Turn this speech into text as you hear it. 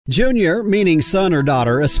Junior, meaning son or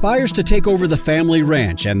daughter, aspires to take over the family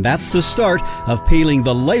ranch, and that's the start of peeling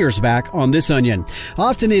the layers back on this onion.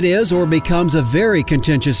 Often it is or becomes a very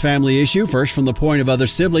contentious family issue, first from the point of other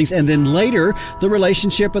siblings, and then later the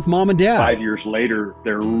relationship with mom and dad. 5 years later,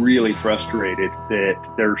 they're really frustrated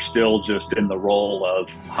that they're still just in the role of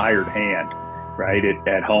hired hand, right,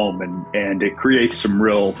 at home, and it creates some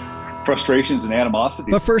real frustrations and animosity.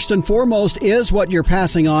 But first and foremost, is what you're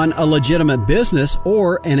passing on a legitimate business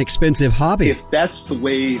or an expensive hobby? If that's the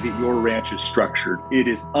way that your ranch is structured, it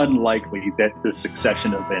is unlikely that the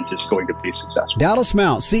succession event is going to be successful. Dallas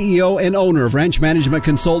Mount, CEO and owner of Ranch Management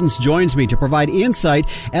Consultants, joins me to provide insight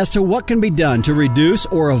as to what can be done to reduce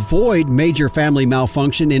or avoid major family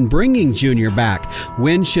malfunction in bringing Junior back.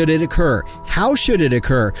 When should it occur? How should it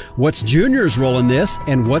occur? What's Junior's role in this?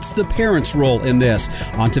 And what's the parent's role in this?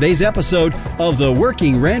 On today's episode of the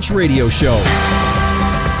Working Ranch Radio Show.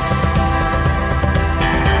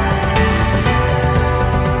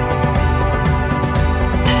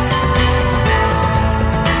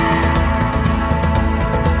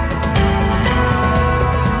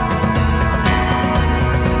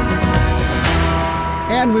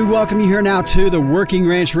 And we welcome you here now to the Working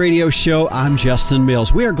Ranch Radio Show. I'm Justin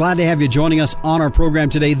Mills. We are glad to have you joining us on our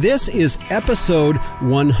program today. This is episode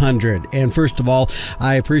 100. And first of all,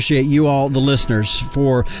 I appreciate you all, the listeners,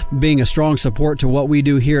 for being a strong support to what we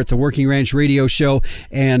do here at the Working Ranch Radio Show,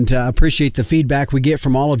 and appreciate the feedback we get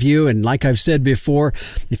from all of you. And like I've said before,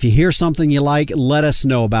 if you hear something you like, let us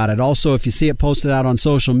know about it. Also, if you see it posted out on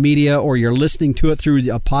social media or you're listening to it through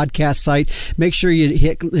a podcast site, make sure you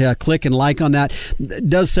hit click and like on that.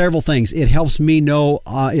 Does several things. It helps me know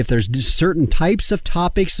if there's certain types of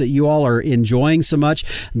topics that you all are enjoying so much,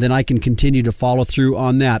 then I can continue to follow through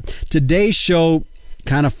on that. Today's show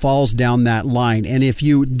kind of falls down that line. And if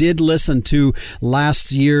you did listen to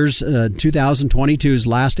last year's 2022's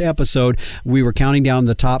last episode, we were counting down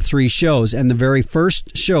the top 3 shows, and the very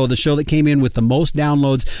first show, the show that came in with the most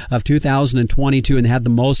downloads of 2022 and had the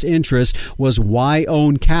most interest, was Why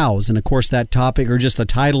Own Cows? And of course that topic, or just the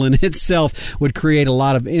title in itself, would create a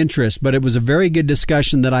lot of interest. But it was a very good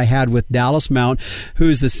discussion that I had with Dallas Mount,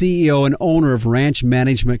 who's the CEO and owner of Ranch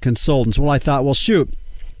Management Consultants. Well, I thought, well, shoot,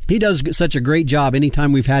 he does such a great job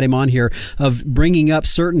anytime we've had him on here of bringing up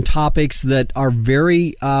certain topics that are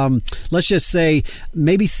very, let's just say,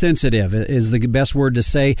 maybe sensitive is the best word to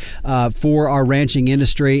say for our ranching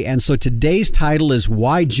industry. And so today's title is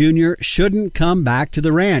Why Junior Shouldn't Come Back to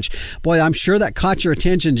the Ranch. Boy, I'm sure that caught your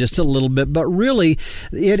attention just a little bit, but really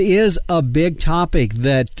it is a big topic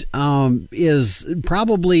that is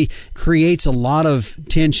probably creates a lot of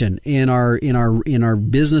tension in our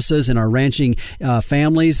businesses, in our ranching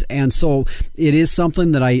families. And so it is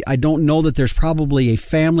something that I don't know that there's probably a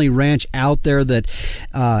family ranch out there that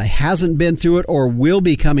hasn't been through it or will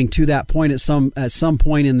be coming to that point at some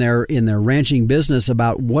point in their ranching business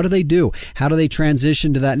about what do they do? How do they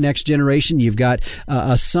transition to that next generation? You've got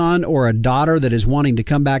a son or a daughter that is wanting to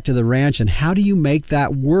come back to the ranch, and how do you make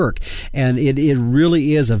that work? And it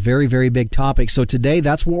really is a very, very big topic. So today,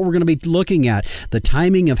 that's what we're going to be looking at, the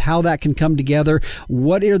timing of how that can come together.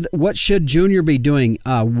 What should Junior be doing?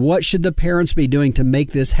 What should the parents be doing to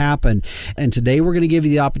make this happen? And today we're going to give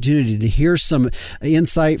you the opportunity to hear some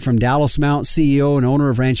insight from Dallas Mount, CEO and owner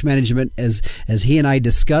of Ranch Management, as he and I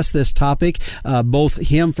discuss this topic, both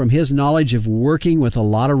him from his knowledge of working with a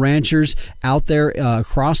lot of ranchers out there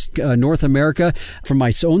across North America. From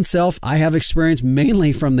my own self, I have experience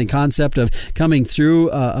mainly from the concept of coming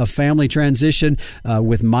through a family transition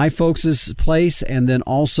with my folks' place, and then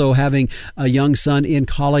also having a young son in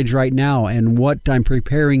college right now, and what I'm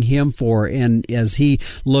preparing him for, and as he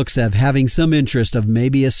looks at having some interest of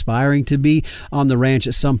maybe aspiring to be on the ranch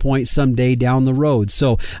at some point someday down the road.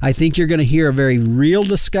 So I think you're going to hear a very real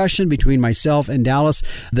discussion between myself and Dallas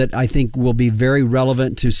that I think will be very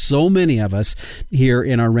relevant to so many of us here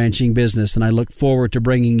in our ranching business, and I look forward to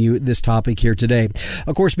bringing you this topic here today.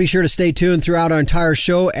 Of course, be sure to stay tuned throughout our entire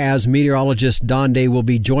show, as meteorologist Don Day will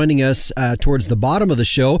be joining us towards the bottom of the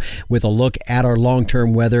show with a look at our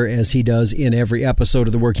long-term weather, as he does in every episode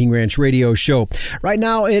of the Working Ranch Radio Show. Right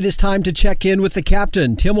now, it is time to check in with the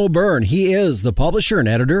captain, Tim O'Byrne. He is the publisher and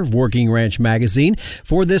editor of Working Ranch Magazine,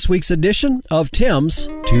 for this week's edition of Tim's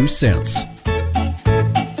 2 Cents.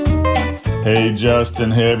 Hey,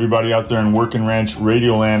 Justin. Hey, everybody out there in Working Ranch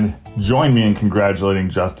Radio Land. Join me in congratulating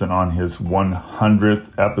Justin on his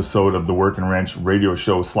 100th episode of the Working Ranch Radio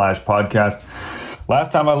Show / podcast.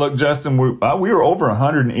 Last time I looked, Justin, we were over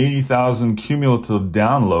 180,000 cumulative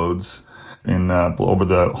downloads. Over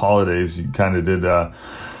the holidays. You kind of did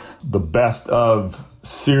the best of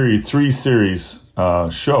three series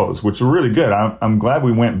shows, which were really good. I'm glad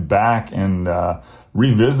we went back and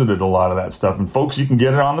revisited a lot of that stuff. And folks, you can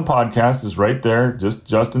get it on the podcast. It's right there. Just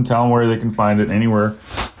Justin, tell them where they can find it. Anywhere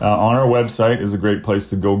on our website is a great place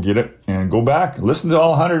to go get it and go back. Listen to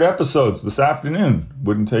all 100 episodes this afternoon.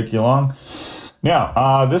 Wouldn't take you long.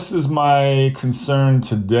 Now, this is my concern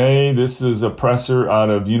today. This is a presser out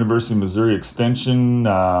of University of Missouri Extension,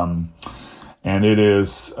 and it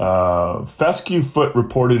is fescue foot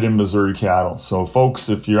reported in Missouri cattle. So, folks,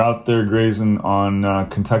 if you're out there grazing on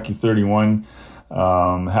Kentucky 31,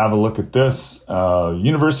 have a look at this.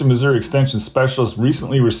 University of Missouri Extension specialist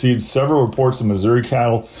recently received several reports of Missouri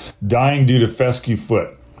cattle dying due to fescue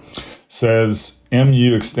foot, says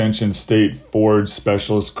MU Extension State Forage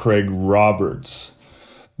Specialist Craig Roberts.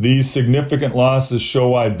 These significant losses show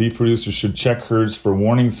why beef producers should check herds for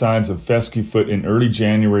warning signs of fescue foot in early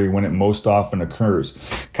January when it most often occurs.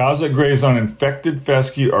 Cows that graze on infected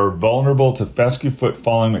fescue are vulnerable to fescue foot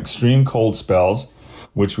following extreme cold spells,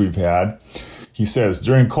 which we've had. He says,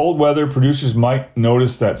 during cold weather, producers might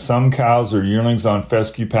notice that some cows or yearlings on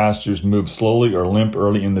fescue pastures move slowly or limp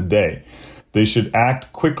early in the day. They should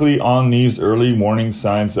act quickly on these early warning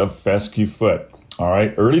signs of fescue foot. All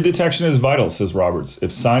right. Early detection is vital, says Roberts.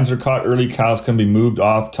 If signs are caught early, cows can be moved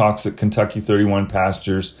off toxic Kentucky 31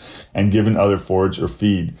 pastures and given other forage or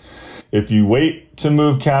feed. If you wait to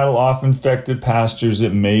move cattle off infected pastures,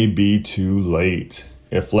 it may be too late.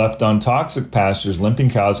 If left on toxic pastures, limping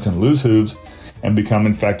cows can lose hooves and become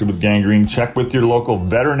infected with gangrene. Check with your local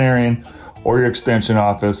veterinarian or your extension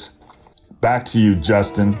office. Back to you,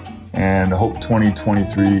 Justin. And I hope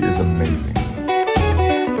 2023 is amazing.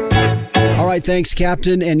 All right, thanks,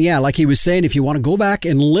 Captain. And yeah, like he was saying, if you want to go back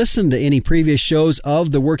and listen to any previous shows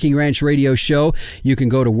of the Working Ranch Radio Show, you can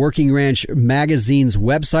go to Working Ranch Magazine's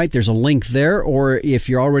website. There's a link there. Or if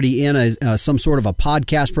you're already in some sort of a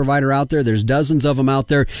podcast provider out there, there's dozens of them out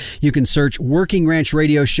there. You can search Working Ranch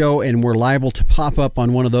Radio Show, and we're liable to pop up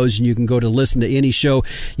on one of those, and you can go to listen to any show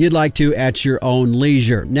you'd like to at your own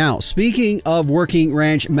leisure. Now, speaking of Working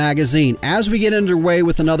Ranch Magazine, as we get underway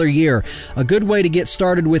with another year, a good way to get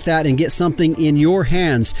started with that and get something in your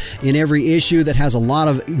hands in every issue that has a lot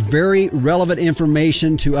of very relevant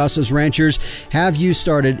information to us as ranchers. Have you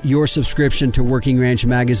started your subscription to Working Ranch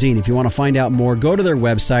Magazine? If you want to find out more, go to their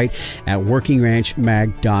website at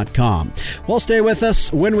workingranchmag.com. Well, stay with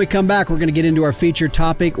us. When we come back, we're going to get into our featured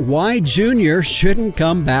topic, why Junior shouldn't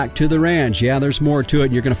come back to the ranch. Yeah, there's more to it,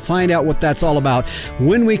 and you're going to find out what that's all about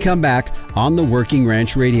when we come back on the Working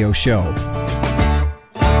Ranch Radio Show.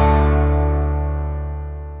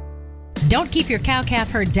 Don't keep your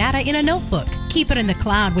cow-calf herd data in a notebook. Keep it in the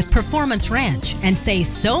cloud with Performance Ranch and say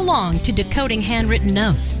so long to decoding handwritten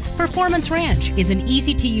notes. Performance Ranch is an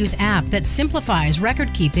easy-to-use app that simplifies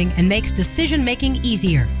record-keeping and makes decision-making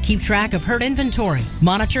easier. Keep track of herd inventory,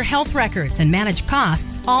 monitor health records, and manage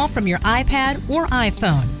costs, all from your iPad or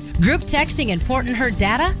iPhone. Group texting important herd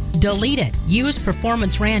data? Delete it. Use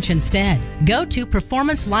Performance Ranch instead. Go to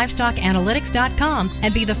performancelivestockanalytics.com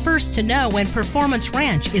and be the first to know when Performance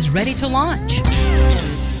Ranch is ready to launch.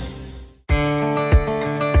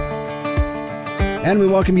 And we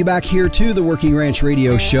welcome you back here to the Working Ranch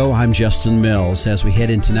Radio Show. I'm Justin Mills. As we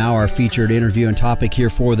head into now our featured interview and topic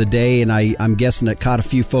here for the day, and I'm guessing it caught a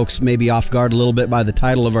few folks maybe off guard a little bit by the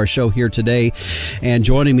title of our show here today. And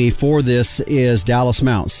joining me for this is Dallas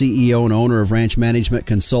Mount, CEO and owner of Ranch Management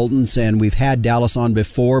Consultants. And we've had Dallas on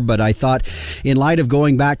before, but I thought in light of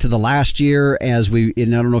going back to the last year, and I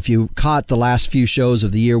don't know if you caught the last few shows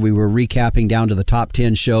of the year, we were recapping down to the top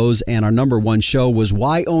 10 shows, and our number one show was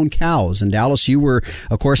Why Own Cows? And Dallas, you were,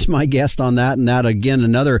 of course, my guest on that, and that, again,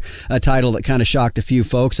 another title that kind of shocked a few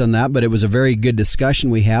folks on that, but it was a very good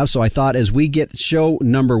discussion we have. So I thought as we get show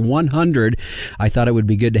number 100, I thought it would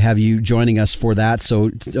be good to have you joining us for that.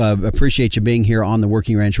 So appreciate you being here on the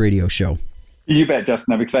Working Ranch Radio Show. You bet,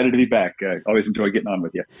 Justin. I'm excited to be back. Always enjoy getting on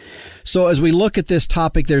with you. So as we look at this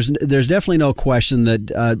topic, there's definitely no question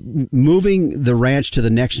that moving the ranch to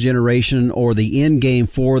the next generation or the end game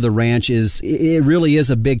for the ranch it really is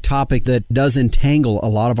a big topic that does entangle a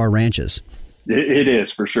lot of our ranches. It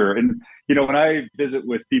is, for sure. And, when I visit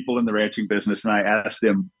with people in the ranching business and I ask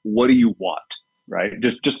them, what do you want? Right?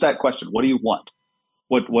 Just that question. What do you want?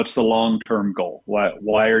 What's the long-term goal?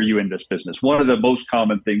 Why are you in this business? One of the most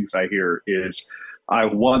common things I hear is, I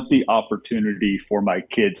want the opportunity for my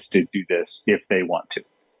kids to do this if they want to.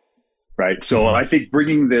 Right. So I think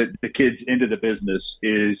bringing the kids into the business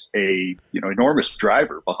is a enormous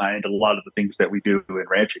driver behind a lot of the things that we do in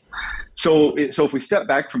ranching. So if we step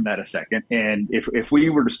back from that a second, and if we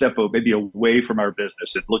were to step maybe away from our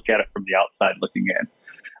business and look at it from the outside looking in,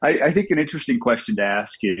 I think an interesting question to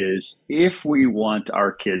ask is, if we want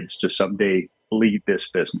our kids to someday lead this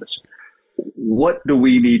business, what do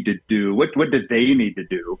we need to do? What do they need to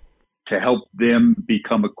do to help them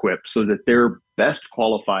become equipped so that they're best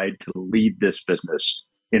qualified to lead this business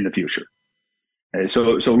in the future?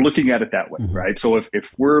 So looking at it that way, right? So if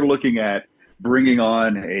we're looking at bringing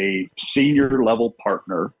on a senior level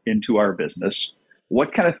partner into our business,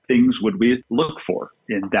 what kind of things would we look for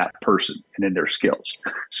in that person and in their skills?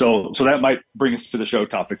 So that might bring us to the show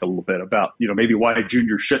topic a little bit about, maybe why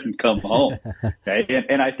juniors shouldn't come home. Okay?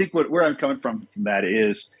 And I think where I'm coming from that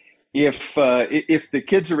is, if the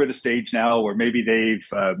kids are at a stage now where maybe they've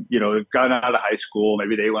gotten out of high school,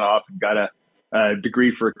 maybe they went off and got a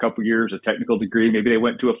degree for a couple years, a technical degree, maybe they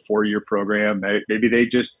went to a 4-year program, maybe they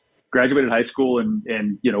just graduated high school and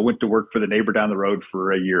went to work for the neighbor down the road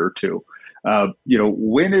for a year or two.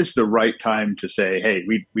 When is the right time to say, hey,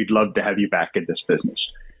 we'd love to have you back in this business?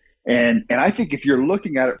 And I think if you're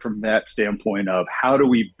looking at it from that standpoint of how do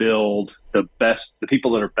we build the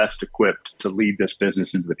people that are best equipped to lead this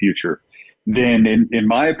business into the future, then in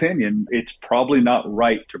my opinion, it's probably not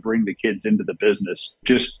right to bring the kids into the business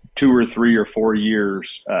just 2 or 3 or 4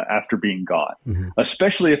 years after being gone,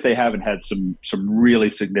 especially if they haven't had some really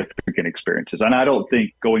significant experiences. And I don't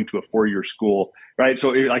think going to a 4-year school, right? So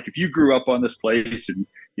like if you grew up on this place and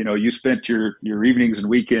you spent your evenings and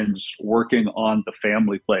weekends working on the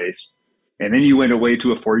family place, and then you went away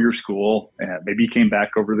to a 4-year school, and maybe you came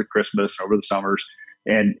back over the Christmas, over the summers,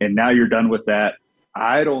 and now you're done with that.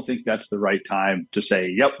 I don't think that's the right time to say,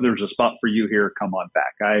 yep, there's a spot for you here, come on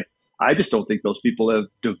back. I just don't think those people have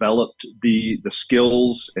developed the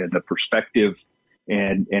skills and the perspective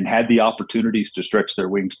and had the opportunities to stretch their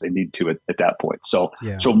wings they need to at that point. So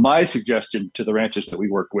my suggestion to the ranches that we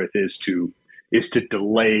work with is to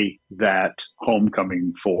delay that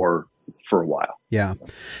homecoming for a while. Yeah.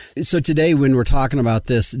 So today when we're talking about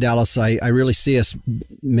this, Dallas, I really see us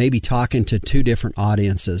maybe talking to 2 different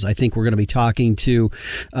audiences. I think we're going to be talking to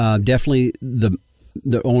definitely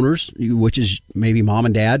the owners, which is maybe mom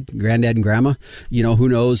and dad, granddad and grandma, who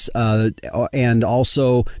knows, and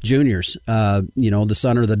also juniors, the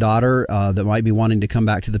son or the daughter that might be wanting to come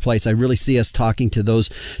back to the place. I really see us talking to those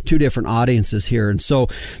 2 different audiences here. And so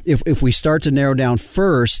if we start to narrow down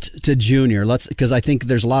first to junior, because I think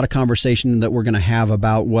there's a lot of conversation that we're going to have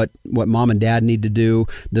about what mom and dad need to do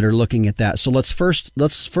that are looking at that. So let's first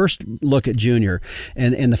look at junior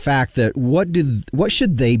and the fact that what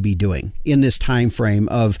should they be doing in this time frame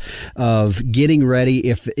of getting ready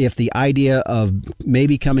if the idea of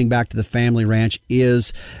maybe coming back to the family ranch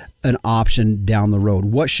is an option down the road?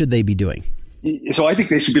 What should they be doing? So I think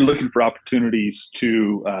they should be looking for opportunities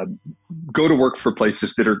to go to work for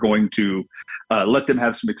places that are going to let them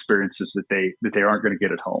have some experiences that they aren't going to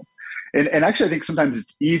get at home. And actually, I think sometimes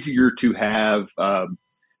it's easier to have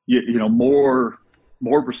more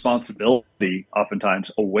responsibility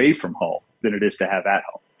oftentimes away from home than it is to have at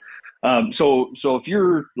home. So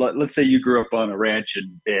if let's say you grew up on a ranch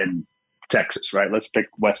in Texas, right? Let's pick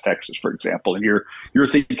West Texas, for example, and you're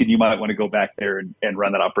thinking you might want to go back there and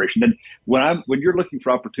run that operation. Then when you're looking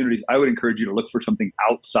for opportunities, I would encourage you to look for something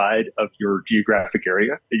outside of your geographic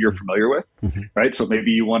area that you're familiar with, right? So maybe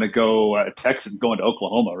you want to go Texas going to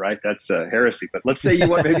Oklahoma, right? That's heresy. But let's say you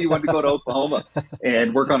want to go to Oklahoma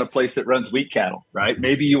and work on a place that runs wheat cattle, right?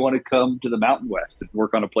 Maybe you want to come to the Mountain West and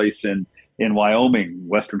work on a place in Wyoming,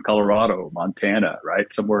 Western Colorado, Montana,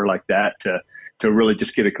 right? Somewhere like that to really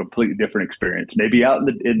just get a completely different experience. Maybe out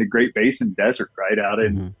in the Great Basin desert, right? Out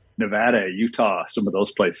in Nevada, Utah, some of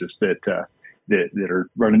those places that are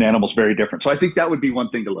running animals very different. So I think that would be one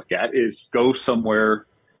thing to look at, is go somewhere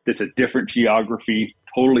that's a different geography,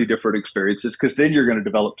 totally different experiences, because then you're going to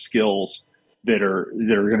develop skills that are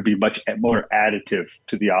going to be much more additive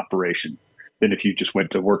to the operation than if you just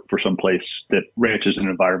went to work for some place that ranches an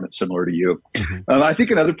environment similar to you. I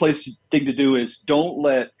think another thing to do is don't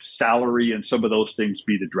let salary and some of those things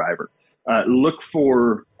be the driver. Look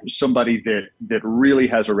for somebody that really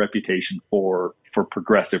has a reputation for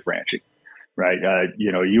progressive ranching, right?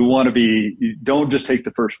 You want to you don't just take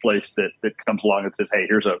the first place that comes along and says, hey,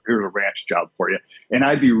 here's a ranch job for you. And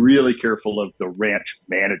I'd be really careful of the ranch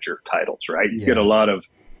manager titles, right? You get a lot of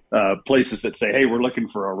places that say, hey, we're looking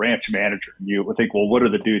for a ranch manager. And you would think, well, what are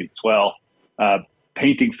the duties? Well,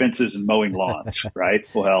 painting fences and mowing lawns, right?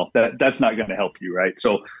 Well, that's not going to help you, right?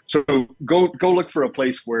 So go look for a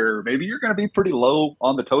place where maybe you're going to be pretty low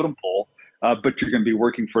on the totem pole, but you're going to be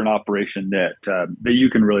working for an operation that you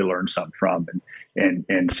can really learn something from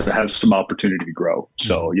and so have some opportunity to grow.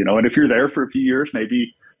 So, and if you're there for a few years,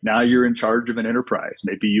 maybe now you're in charge of an enterprise.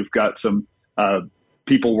 Maybe you've got some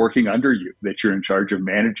people working under you that you're in charge of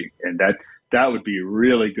managing. And that would be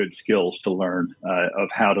really good skills to learn of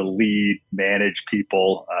how to lead, manage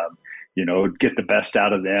people, get the best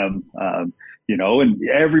out of them, and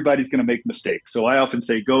everybody's going to make mistakes. So I often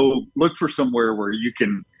say, go look for somewhere where you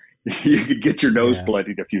can get your nose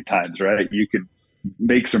bloodied a few times, right? You could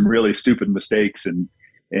make some really stupid mistakes and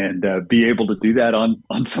be able to do that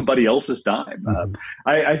on somebody else's dime. Mm-hmm.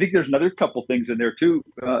 I think there's another couple things in there too.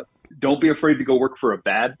 Don't be afraid to go work for a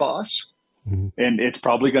bad boss. Mm-hmm. And it's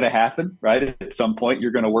probably going to happen, right? At some point,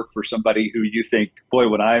 you're going to work for somebody who you think, boy,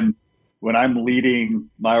 when I'm leading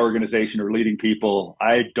my organization or leading people,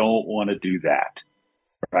 I don't want to do that,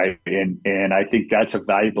 right? And I think that's a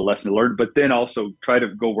valuable lesson to learn. But then also try to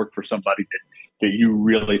go work for somebody that you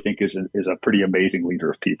really think is a pretty amazing leader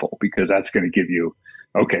of people, because that's going to give you,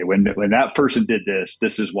 okay, when that person did this,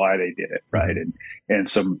 this is why they did it, right? And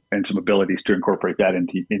some abilities to incorporate that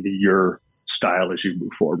into your style as you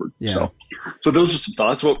move forward. Yeah. So those are some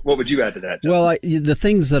thoughts. What would you add to that, Justin? Well, the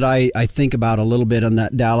things that I think about a little bit on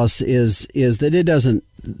that, Dallas, is that it doesn't,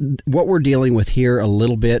 what we're dealing with here a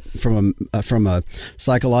little bit from a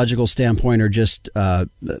psychological standpoint, or just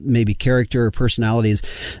maybe character or personalities,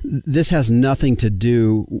 this has nothing to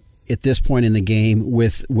do at this point in the game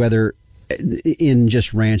with whether in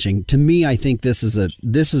just ranching. To me, I think this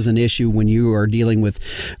is an issue when you are dealing with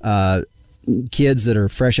kids that are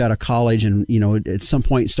fresh out of college and, at some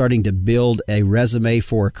point starting to build a resume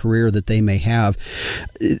for a career that they may have.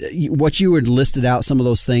 What you had listed out, some of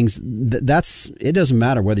those things, it doesn't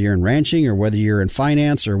matter whether you're in ranching or whether you're in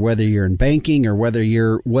finance or whether you're in banking or whether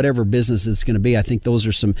you're whatever business it's going to be. I think those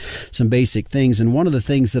are some basic things. And one of the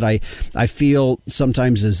things that I feel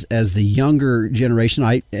sometimes as the younger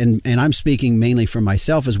generation, and I'm speaking mainly for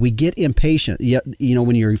myself, is we get impatient.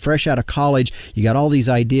 When you're fresh out of college, you got all these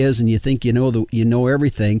ideas and you think you know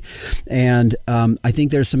everything, and I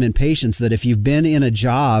think there's some impatience that if you've been in a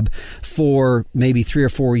job for maybe 3 or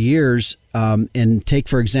 4 years, and take,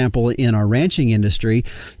 for example, in our ranching industry,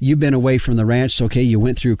 you've been away from the ranch. So, okay, you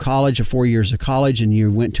went through college, 4 years of college, and you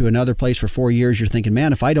went to another place for 4 years. You're thinking,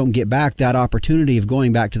 man, if I don't get back, that opportunity of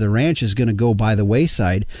going back to the ranch is going to go by the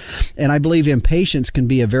wayside. And I believe impatience can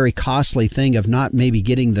be a very costly thing of not maybe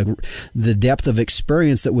getting the depth of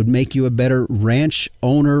experience that would make you a better ranch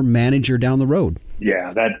owner, manager down the road.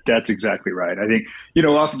 Yeah, that's exactly right. I think,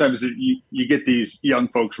 oftentimes you get these young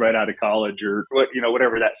folks right out of college or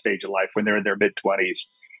whatever that stage of life when they're in their mid-20s,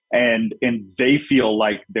 and they feel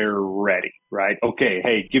like they're ready, right? Okay,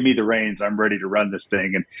 hey, give me the reins. I'm ready to run this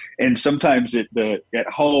thing. And sometimes at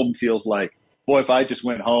home feels like, boy, if I just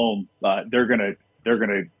went home, they're gonna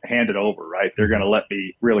hand it over, right? They're gonna let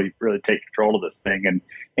me really, really take control of this thing.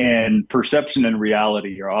 And perception and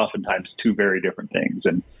reality are oftentimes two very different things.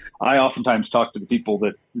 And I oftentimes talk to the people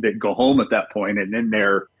that go home at that point, and then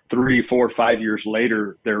they're 3, 4, 5 years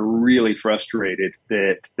later, they're really frustrated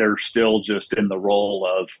that they're still just in the role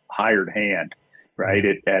of hired hand, right,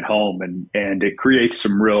 at home. And it creates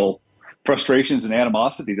some real frustrations and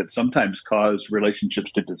animosity that sometimes cause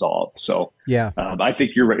relationships to dissolve. So yeah, I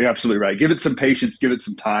think you're absolutely right. Give it some patience, give it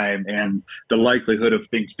some time, and the likelihood of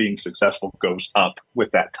things being successful goes up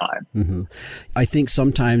with that time. Mm-hmm. I think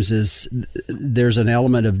sometimes there's an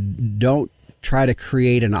element of don't try to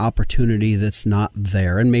create an opportunity that's not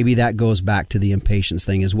there. And maybe that goes back to the impatience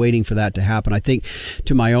thing, is waiting for that to happen. I think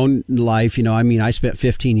to my own life, I spent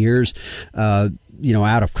 15 years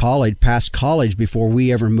out of college, past college, before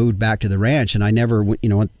we ever moved back to the ranch. And I never,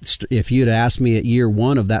 if you'd asked me at year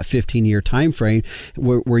one of that 15-year time frame,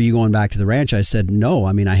 were you going back to the ranch? I said no.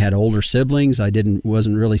 I had older siblings.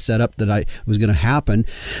 Wasn't really set up that I was going to happen.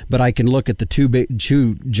 But I can look at the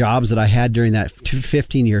two jobs that I had during that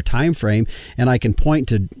 15-year time frame, and I can point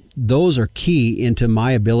to those are key into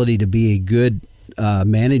my ability to be a good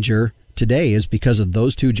manager today, is because of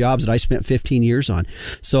those two jobs that I spent 15 years on.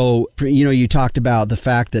 So, you talked about the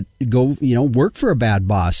fact that go, work for a bad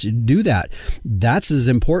boss, do that. That's as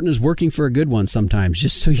important as working for a good one sometimes,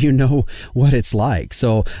 just so you know what it's like.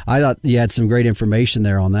 So I thought you had some great information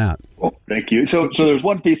there on that. Well, thank you. So there's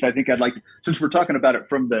one piece I think I'd like, since we're talking about it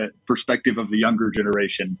from the perspective of the younger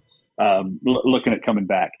generation, looking at coming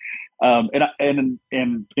back. And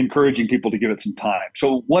encouraging people to give it some time.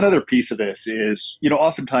 So one other piece of this is,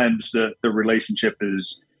 oftentimes the relationship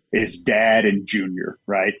is dad and junior,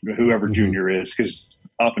 right? Whoever mm-hmm. junior is, because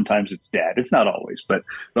oftentimes it's dad. It's not always, but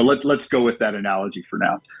let's go with that analogy for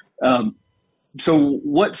now. So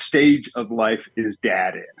what stage of life is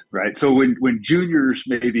dad in, right? So when junior's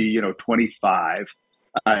maybe, 25,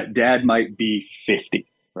 dad might be 50.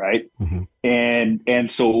 right?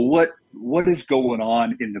 And so what is going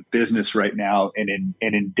on in the business right now and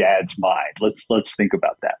in Dad's mind? Let's think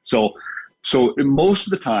about that. So most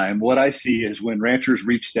of the time, what I see is when ranchers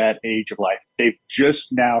reach that age of life, they've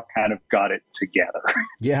just now kind of got it together.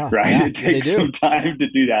 Yeah. Right. Yeah, it takes some time to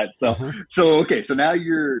do that. So, okay. So now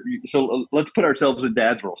let's put ourselves in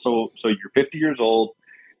Dad's role. So you're 50 years old.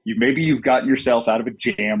 Maybe you've gotten yourself out of a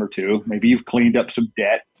jam or two. Maybe you've cleaned up some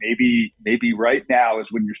debt. Maybe right now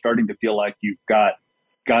is when you're starting to feel like you've got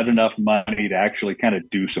enough money to actually kind of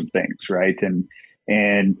do some things. Right.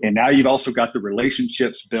 And now you've also got the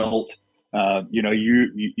relationships built.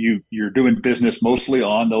 You're doing business mostly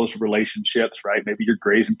on those relationships, right? Maybe you're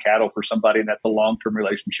grazing cattle for somebody and that's a long-term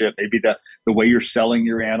relationship. Maybe the way you're selling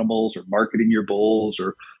your animals or marketing your bulls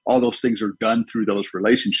or all those things are done through those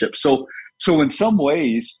relationships. So in some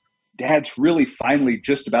ways, Dad's really finally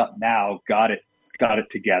just about now got it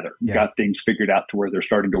together, got things figured out to where they're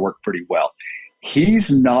starting to work pretty well. He's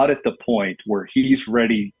not at the point where he's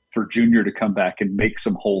ready for Junior to come back and make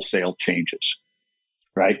some wholesale changes.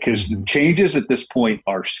 Right? Because the changes at this point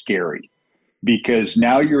are scary because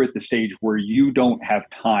now you're at the stage where you don't have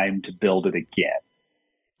time to build it again.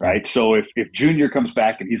 Right. So if Junior comes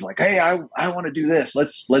back and he's like, hey, I want to do this.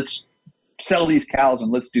 Let's sell these cows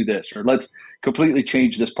and let's do this, or let's completely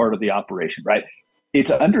change this part of the operation. Right.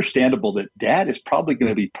 It's understandable that Dad is probably going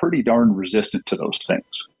to be pretty darn resistant to those things.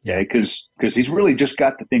 Okay. Because he's really just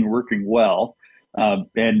got the thing working well.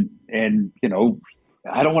 And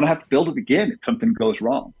I don't want to have to build it again if something goes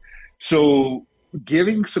wrong. So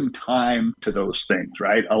giving some time to those things,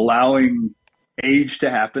 right? Allowing age to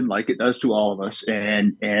happen like it does to all of us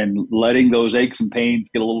and letting those aches and pains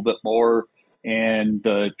get a little bit more and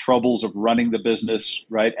the troubles of running the business,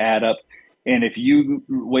 right, add up. And if you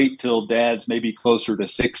wait till Dad's maybe closer to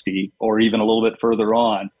 60 or even a little bit further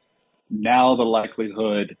on, now the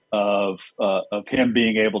likelihood of him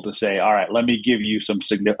being able to say, all right, let me give you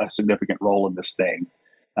a significant role in this thing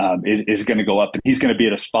is going to go up. And he's going to be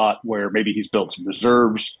at a spot where maybe he's built some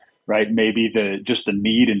reserves, right? Maybe the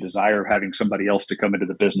need and desire of having somebody else to come into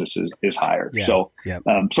the business is higher. Yeah.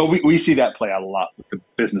 So we see that play out a lot with the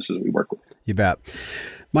businesses we work with. You bet.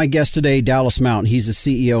 My guest today, Dallas Mountain. He's the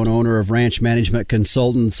CEO and owner of Ranch Management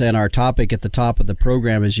Consultants, and our topic at the top of the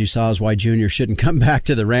program, as you saw, is why Junior shouldn't come back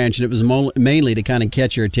to the ranch, and it was mainly to kind of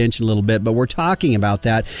catch your attention a little bit, but we're talking about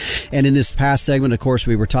that. And in this past segment, of course,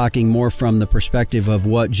 we were talking more from the perspective of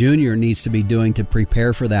what Junior needs to be doing to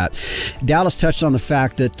prepare for that. Dallas touched on the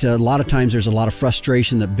fact that a lot of times there's a lot of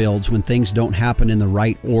frustration that builds when things don't happen in the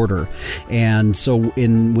right order. And so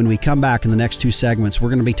when we come back in the next two segments, we're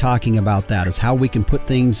going to be talking about that, is how we can put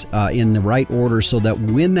things in the right order so that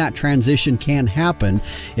when that transition can happen,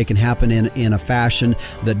 it can happen in a fashion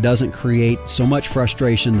that doesn't create so much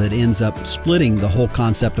frustration that ends up splitting the whole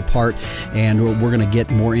concept apart. And we're going to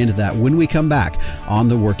get more into that when we come back on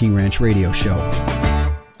the Working Ranch Radio Show.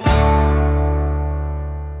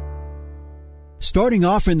 Starting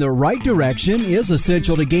off in the right direction is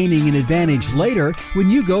essential to gaining an advantage later when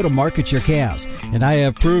you go to market your calves. And I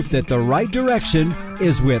have proof that the right direction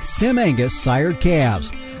is with Sim Angus sired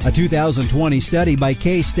calves. A 2020 study by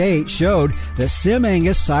K-State showed that Sim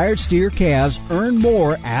Angus sired steer calves earn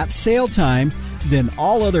more at sale time than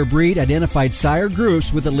all other breed identified sire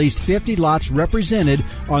groups with at least 50 lots represented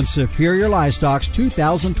on Superior Livestock's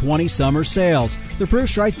 2020 summer sales. The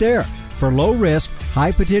proof's right there. For low-risk,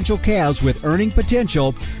 high-potential calves with earning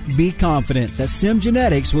potential, be confident that Sim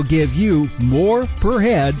Genetics will give you more per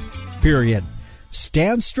head, period.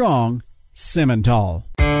 Stand strong, Simmental.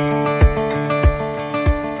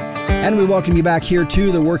 And we welcome you back here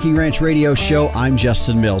to the Working Ranch Radio Show. I'm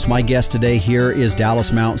Justin Mills. My guest today here is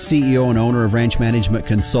Dallas Mountain, CEO and owner of Ranch Management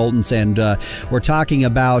Consultants, and we're talking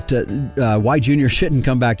about why Junior shouldn't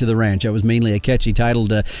come back to the ranch. That was mainly a catchy title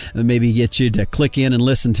to maybe get you to click in and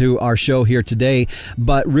listen to our show here today,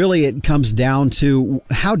 but really it comes down to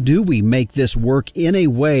how do we make this work in a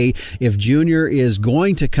way, if Junior is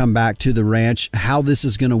going to come back to the ranch, how this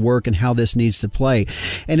is going to work and how this needs to play.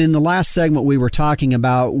 And in the last segment, we were talking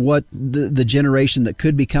about what the generation that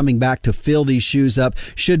could be coming back to fill these shoes up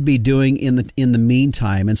should be doing in the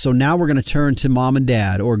meantime. And so now we're going to turn to mom and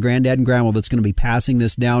dad, or granddad and grandma that's going to be passing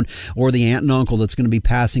this down, or the aunt and uncle that's going to be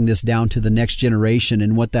passing this down to the next generation,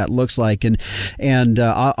 and what that looks like. And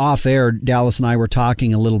off air, Dallas and I were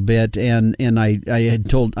talking a little bit, and I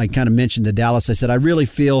kind of mentioned to Dallas, I said, I really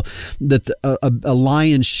feel that a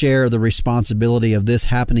lion's share of the responsibility of this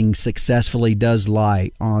happening successfully does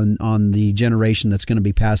lie on the generation that's going to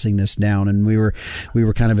be passing this down. And we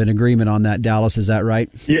were kind of in agreement on that. Dallas, is that right?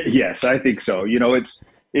 Yes, I think so.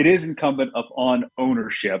 It is incumbent upon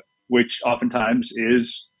ownership, which oftentimes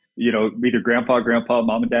is, either grandpa,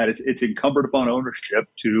 mom and dad. It's incumbent upon ownership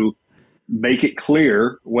to make it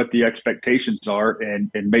clear what the expectations are and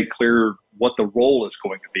make clear what the role is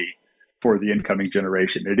going to be for the incoming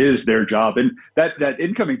generation. It is their job. And that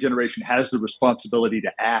incoming generation has the responsibility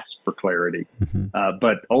to ask for clarity.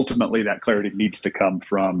 But ultimately that clarity needs to come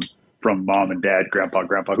from mom and dad, grandpa,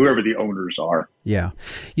 whoever the owners are. Yeah.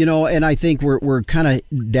 And I think we're kind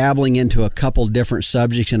of dabbling into a couple different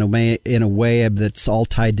subjects in a way that's all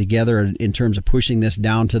tied together in terms of pushing this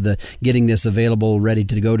down to getting this available, ready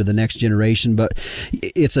to go to the next generation. But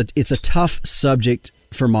it's a tough subject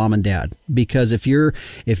for mom and dad, because if you're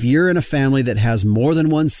in a family that has more than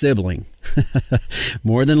one sibling,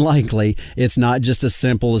 more than likely it's not just as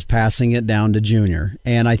simple as passing it down to junior.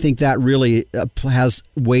 And I think that really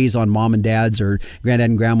weighs on mom and dad's or granddad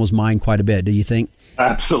and grandma's mind quite a bit. Do you think?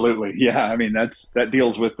 Absolutely. Yeah. I mean, that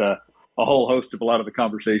deals with a whole host of a lot of the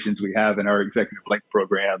conversations we have in our Executive Link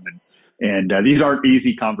program. And these aren't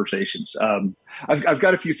easy conversations. I've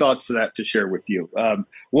got a few thoughts to share with you.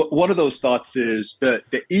 One of those thoughts is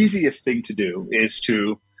the easiest thing to do is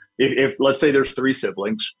to, if let's say there's 3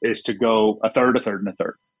 siblings, is to go a third, and a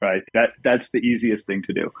third, right? That's the easiest thing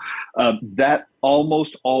to do. That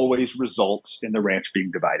almost always results in the ranch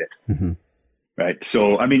being divided. Right.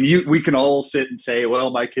 So, I mean, we can all sit and say, well,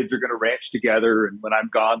 my kids are going to ranch together, and when I'm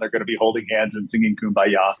gone, they're going to be holding hands and singing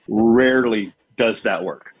Kumbaya. Rarely does that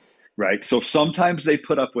work. Right. So sometimes they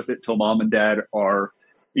put up with it till mom and dad are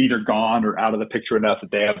either gone or out of the picture enough that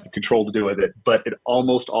they have the control to do with it. But it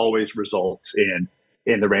almost always results in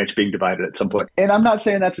the ranch being divided at some point. And I'm not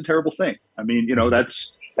saying that's a terrible thing. I mean,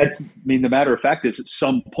 the matter of fact is at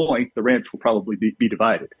some point the ranch will probably be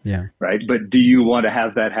divided. Yeah. Right. But do you want to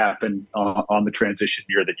have that happen on the transition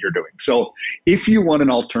year that you're doing? So if you want an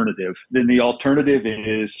alternative, then the alternative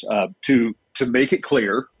is to make it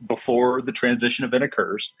clear before the transition event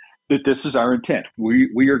occurs that this is our intent.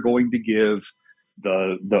 We are going to give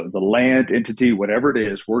the land entity, whatever it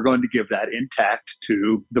is, we're going to give that intact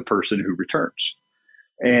to the person who returns.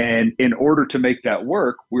 And in order to make that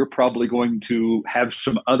work, we're probably going to have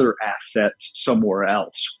some other assets somewhere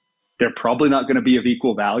else. They're probably not going to be of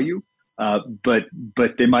equal value, but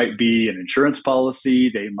they might be an insurance policy.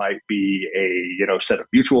 They might be a set of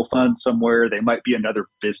mutual funds somewhere. They might be another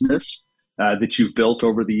business that you've built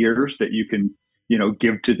over the years that you can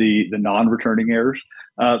give to the non-returning heirs.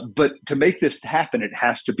 But to make this happen, it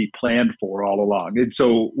has to be planned for all along. And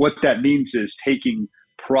so what that means is taking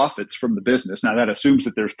profits from the business. Now that assumes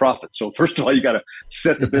that there's profits. So first of all, you got to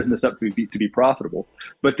set the business up to be profitable.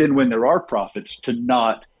 But then when there are profits, to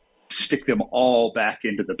not stick them all back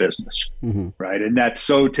into the business, right? And that's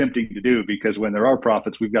so tempting to do, because when there are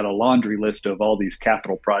profits, we've got a laundry list of all these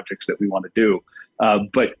capital projects that we want to do.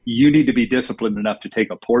 But you need to be disciplined enough to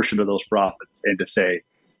take a portion of those profits and to say,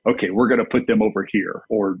 okay, we're going to put them over here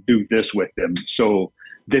or do this with them so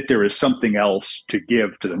that there is something else to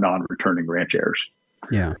give to the non-returning ranch heirs.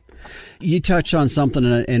 Yeah. You touched on something,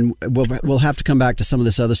 and we'll have to come back to some of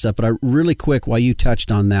this other stuff, but really quick, while you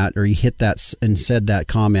touched on that, or you hit that and said that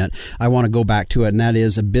comment, I want to go back to it, and that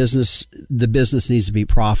is the business needs to be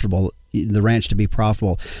profitable, the ranch to be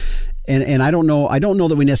profitable. And I don't know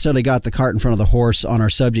that we necessarily got the cart in front of the horse on our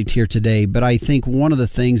subject here today, but I think one of the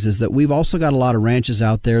things is that we've also got a lot of ranches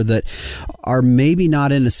out there that are maybe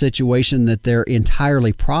not in a situation that they're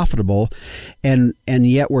entirely profitable, and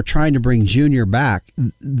yet we're trying to bring junior back.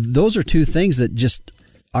 Those are two things that just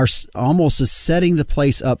are almost as setting the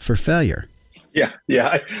place up for failure.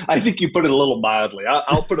 Yeah. I think you put it a little mildly.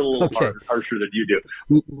 I'll put it a little harsher than you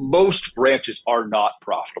do. Most ranches are not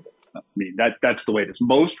profitable. I mean, that's the way it is.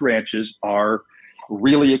 Most ranches are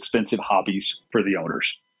really expensive hobbies for the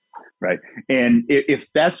owners, right? And if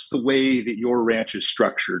that's the way that your ranch is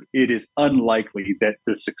structured, it is unlikely that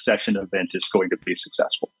the succession event is going to be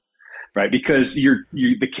successful, right? Because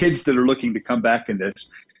the kids that are looking to come back in this,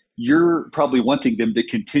 you're probably wanting them to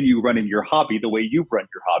continue running your hobby the way you've run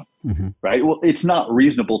your hobby, right? Well, it's not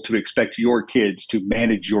reasonable to expect your kids to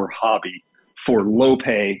manage your hobby for low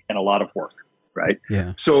pay and a lot of work. Right.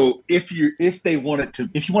 Yeah. So if you wanted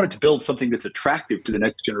to build something that's attractive to the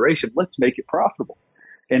next generation, let's make it profitable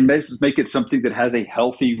and make it something that has a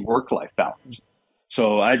healthy work-life balance.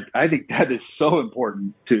 So I think that is so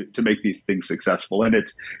important to make these things successful. And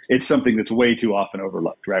it's something that's way too often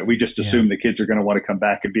overlooked, right? We just assume the kids are going to want to come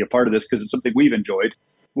back and be a part of this because it's something we've enjoyed.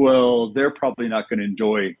 Well, they're probably not going to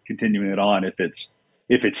enjoy continuing it on if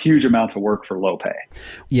it's huge amounts of work for low pay.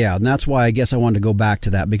 Yeah, and that's why I guess I wanted to go back to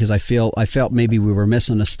that, because I felt maybe we were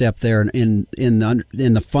missing a step there in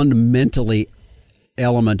the fundamentally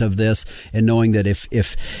element of this, and knowing that if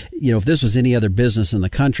this was any other business in the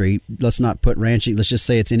country, let's not put ranching, let's just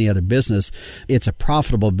say it's any other business, it's a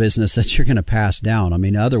profitable business that you're going to pass down. I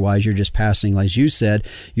mean, otherwise you're just passing, as you said,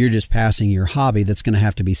 you're just passing your hobby that's going to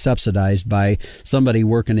have to be subsidized by somebody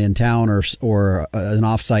working in town or an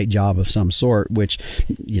offsite job of some sort, which,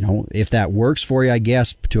 if that works for you, I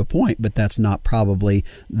guess, to a point, but that's not probably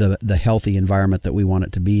the healthy environment that we want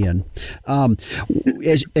it to be in.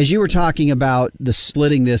 As you were talking about the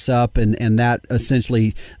splitting this up and that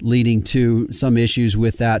essentially leading to some issues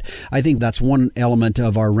with that, I think that's one element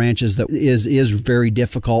of our ranches that is very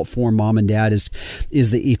difficult for mom and dad is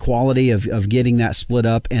the equality of getting that split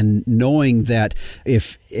up, and knowing that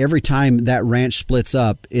if every time that ranch splits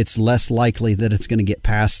up, it's less likely that it's going to get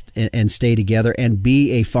passed and stay together and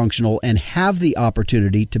be a functional and have the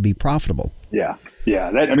opportunity to be profitable. Yeah.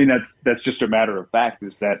 That's just a matter of fact,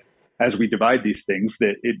 is that as we divide these things,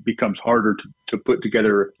 that it becomes harder to put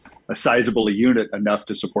together a sizable unit enough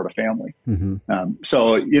to support a family. Mm-hmm.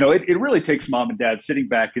 So it really takes mom and dad sitting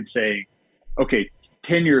back and saying, okay,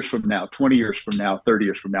 10 years from now, 20 years from now, 30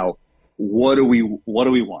 years from now, what do we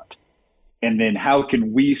want? And then how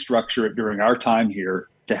can we structure it during our time here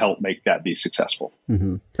to help make that be successful?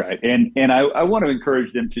 Mm-hmm. Right. And I want to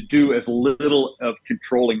encourage them to do as little of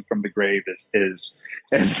controlling from the grave as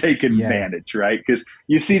they can manage. Right. Because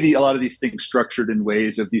you see a lot of these things structured in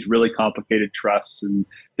ways of these really complicated trusts and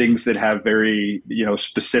things that have very,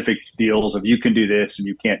 specific deals of you can do this and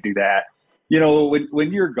you can't do that.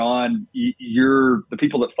 When you're gone, the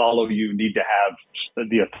people that follow you need to have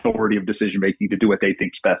the authority of decision making to do what they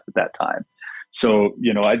think's best at that time. So,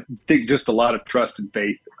 I think just a lot of trust and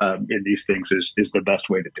faith in these things is the best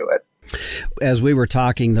way to do it. As we were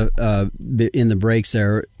talking in the breaks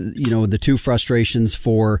there, the two frustrations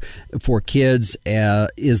for kids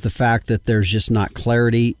is the fact that there's just not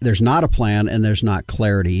clarity. There's not a plan and there's not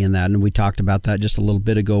clarity in that. And we talked about that just a little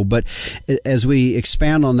bit ago. But as we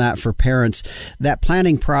expand on that for parents, that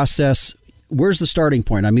planning process, where's the starting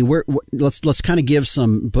point? I mean, let's kind of give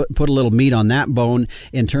put a little meat on that bone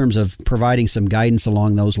in terms of providing some guidance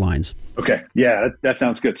along those lines. Okay. Yeah, that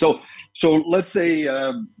sounds good. So let's say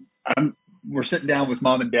we're sitting down with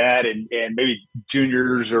mom and dad and maybe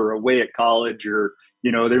juniors are away at college, or,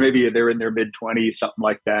 they're in their mid-20s, something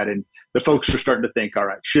like that. And the folks are starting to think, all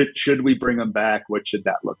right, should we bring them back? What should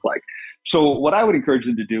that look like? So what I would encourage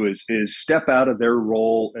them to do is step out of their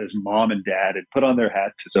role as mom and dad and put on their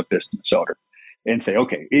hats as a business owner and say,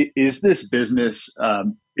 okay, is this business,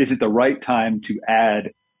 is it the right time to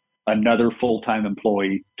add another full-time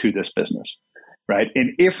employee to this business? Right.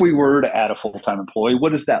 And if we were to add a full-time employee,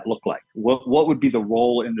 what does that look like? What would be the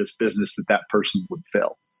role in this business that person would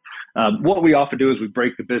fill? What we often do is we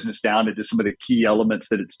break the business down into some of the key elements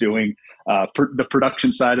that it's doing. The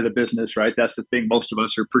production side of the business, right? That's the thing most of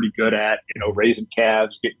us are pretty good at, raising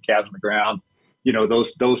calves, getting calves on the ground,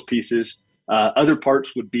 those pieces. Other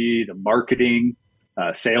parts would be the marketing,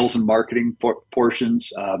 sales and marketing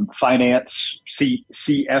portions, finance,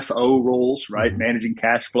 CFO roles, right? Mm-hmm. Managing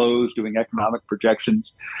cash flows, doing economic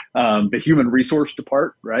projections, the human resource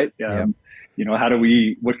department, right?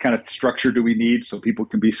 What kind of structure do we need so people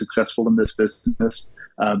can be successful in this business?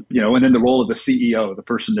 And then the role of the CEO, the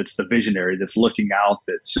person that's the visionary, that's looking out,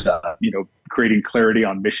 that's, creating clarity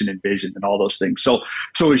on mission and vision and all those things. So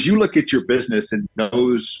as you look at your business and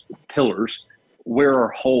those pillars, where are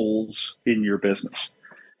holes in your business?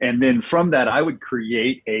 And then from that, I would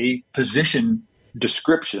create a position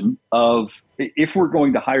description of, if we're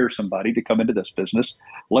going to hire somebody to come into this business,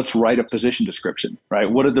 let's write a position description, right?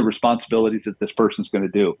 What are the responsibilities that this person's going to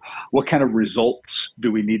do? What kind of results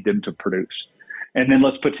do we need them to produce? And then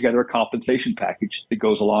let's put together a compensation package that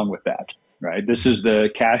goes along with that, right? This is the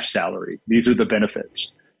cash salary. These are the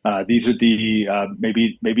benefits. These are the,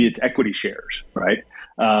 maybe it's equity shares, right?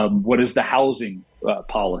 What is the housing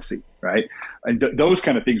policy, right? And those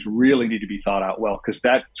kind of things really need to be thought out well, because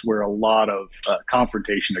that's where a lot of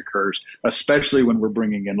confrontation occurs, especially when we're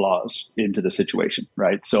bringing in-laws into the situation,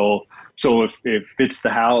 right? So if it's the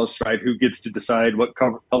house, right, who gets to decide what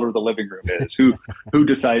color the living room is? Who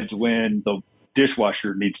decides when the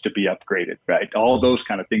dishwasher needs to be upgraded, right? All those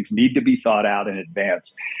kind of things need to be thought out in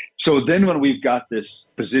advance. So then when we've got this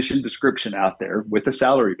position description out there with a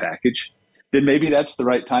salary package, then maybe that's the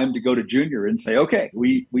right time to go to junior and say, okay,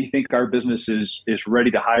 we think our business is ready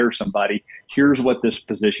to hire somebody. Here's what this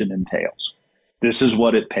position entails. This is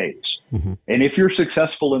what it pays. Mm-hmm. And if you're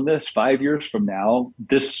successful in this 5 years from now,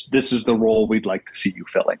 this is the role we'd like to see you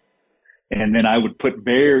filling. And then I would put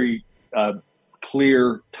very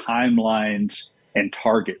clear timelines and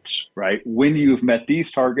targets, right? When you've met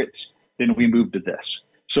these targets, then we move to this.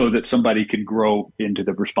 so that somebody can grow into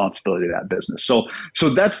the responsibility of that business. So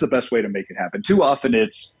that's the best way to make it happen. Too often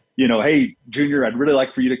it's, hey, Junior, I'd really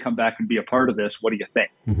like for you to come back and be a part of this. What do you think?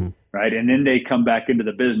 Mm-hmm. Right. And then they come back into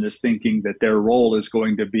the business thinking that their role is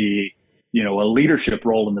going to be, a leadership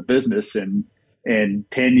role in the business. And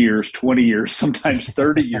 10 years, 20 years, sometimes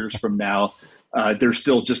 30 years from now, they're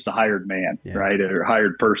still just a hired man, right? Or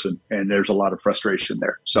hired person. And there's a lot of frustration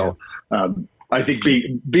there. So I think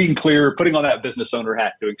being clear, putting on that business owner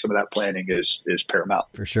hat, doing some of that planning is paramount.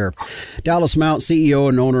 For sure. Dallas Mount, CEO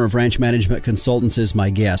and owner of Ranch Management Consultants, is my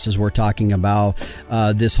guest as we're talking about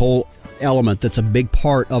this whole element that's a big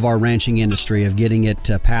part of our ranching industry, of getting it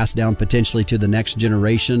passed down potentially to the next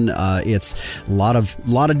generation. It's a lot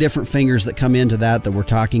of different fingers that come into that we're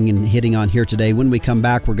talking and hitting on here today. When we come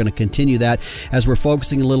back, we're going to continue that as we're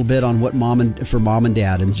focusing a little bit on what mom and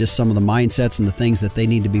dad, and just some of the mindsets and the things that they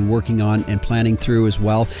need to be working on and planning through as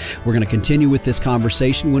well. We're going to continue with this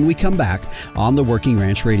conversation when we come back on the Working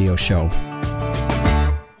Ranch Radio Show.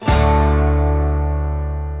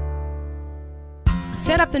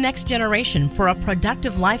 Set up the next generation for a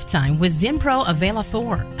productive lifetime with Zinpro Avela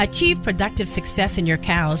 4. Achieve productive success in your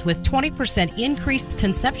cows with 20% increased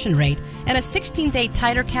conception rate and a 16-day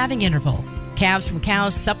tighter calving interval. Calves from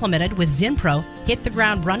cows supplemented with Zinpro hit the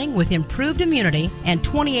ground running with improved immunity and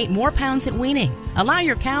 28 more pounds at weaning. Allow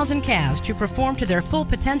your cows and calves to perform to their full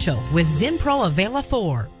potential with Zinpro Avela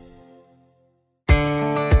 4.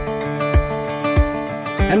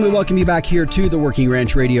 And we welcome you back here to the Working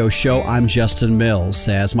Ranch Radio Show. I'm Justin Mills.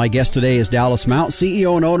 As my guest today is Dallas Mount,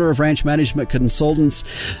 CEO and owner of Ranch Management Consultants.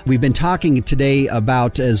 We've been talking today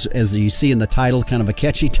about, as you see in the title, kind of a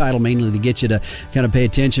catchy title, mainly to get you to kind of pay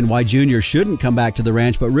attention why Junior shouldn't come back to the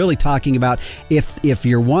ranch, but really talking about if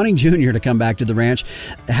you're wanting Junior to come back to the ranch,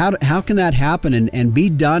 how can that happen and be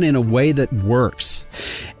done in a way that works?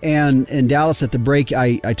 And Dallas, at the break,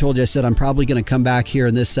 I told you, I said I'm probably going to come back here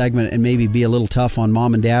in this segment and maybe be a little tough on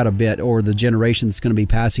mom and dad a bit, or the generation that's going to be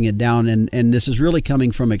passing it down. And this is really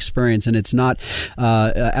coming from experience, and it's not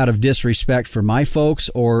out of disrespect for my folks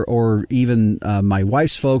or even my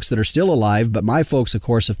wife's folks that are still alive, but my folks, of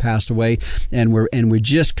course, have passed away, and we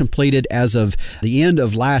just completed, as of the end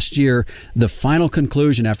of last year, the final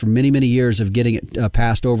conclusion after many years of getting it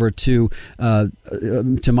passed over to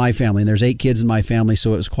my family. And there's 8 kids in my family,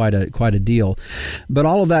 so it was quite a deal. But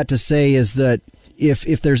all of that to say is that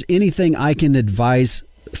if there's anything I can advise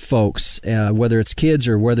folks, whether it's kids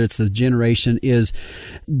or whether it's the generation, is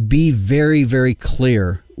be very, very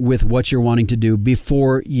clear with what you're wanting to do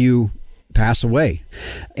before you pass away.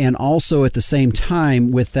 And also at the same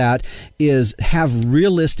time with that is have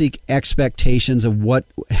realistic expectations of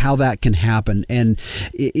how that can happen. And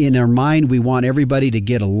in our mind, we want everybody to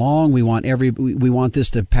get along. We want this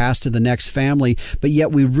to pass to the next family, but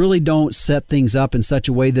yet we really don't set things up in such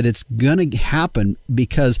a way that it's going to happen,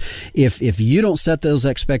 because if you don't set those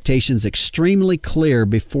expectations extremely clear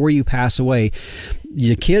before you pass away,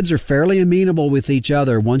 your kids are fairly amenable with each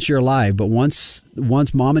other once you're alive, but once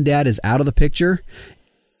mom and dad is out of the picture,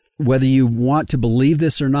 whether you want to believe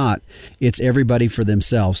this or not, it's everybody for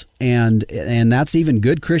themselves. And that's even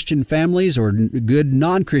good Christian families or good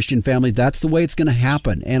non-Christian families. That's the way it's going to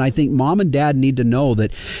happen. And I think mom and dad need to know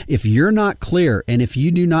that if you're not clear and if you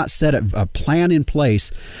do not set a plan in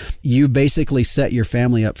place, you basically set your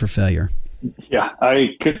family up for failure. Yeah,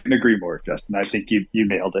 I couldn't agree more, Justin. I think you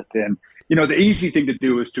nailed it. And the easy thing to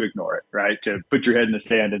do is to ignore it, right? To put your head in the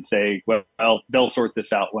sand and say, well, they'll sort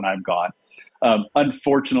this out when I'm gone.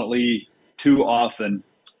 Unfortunately, too often,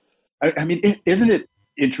 I mean, isn't it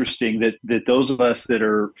interesting that those of us that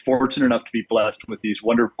are fortunate enough to be blessed with these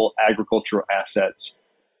wonderful agricultural assets,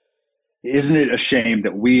 isn't it a shame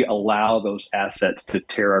that we allow those assets to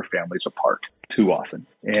tear our families apart too often?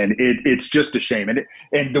 And it's just a shame.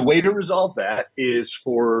 And the way to resolve that is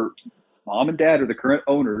for mom and dad, or the current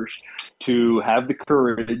owners, to have the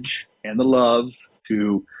courage and the love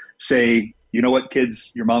to say, you know what,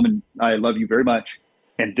 kids, your mom and I love you very much,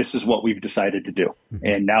 and this is what we've decided to do. Mm-hmm.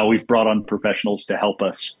 And now we've brought on professionals to help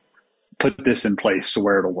us put this in place so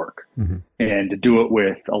where it'll work. Mm-hmm. And to do it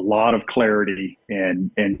with a lot of clarity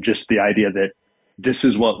and just the idea that this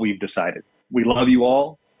is what we've decided. We love you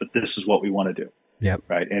all, but this is what we want to do. Yep.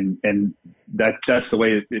 Right. And that's the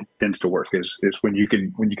way it tends to work is when you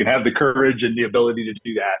can have the courage and the ability to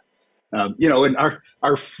do that. And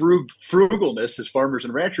our frugalness as farmers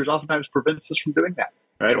and ranchers oftentimes prevents us from doing that.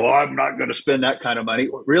 Right. Well, I'm not going to spend that kind of money.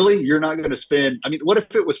 Really? You're not going to spend. I mean, what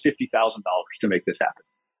if it was $50,000 to make this happen?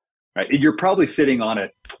 Right. You're probably sitting on a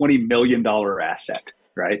 $20 million asset.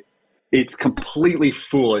 Right. It's completely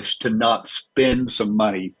foolish to not spend some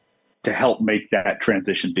money help make that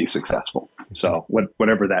transition be successful. So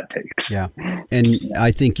whatever that takes. Yeah. And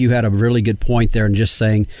I think you had a really good point there in just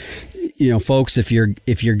saying, folks, if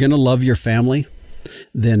you're going to love your family,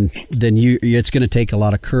 then it's going to take a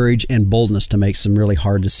lot of courage and boldness to make some really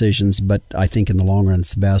hard decisions. But I think in the long run,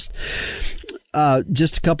 it's best.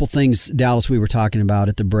 Just a couple things, Dallas, we were talking about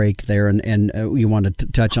at the break there, and we wanted to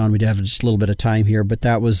touch on. We'd have just a little bit of time here, but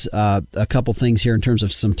that was a couple things here in terms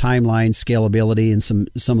of some timeline, scalability, and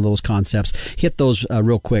some of those concepts. Hit those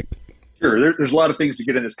real quick. Sure. There's a lot of things to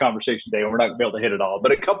get in this conversation today, and we're not going to be able to hit it all,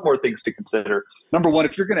 but a couple more things to consider. Number one,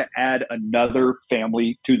 if you're going to add another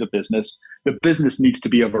family to the business needs to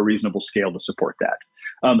be of a reasonable scale to support that.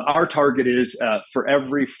 Our target is for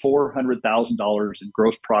every $400,000 in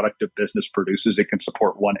gross product a business produces, it can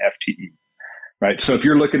support one FTE, right? So if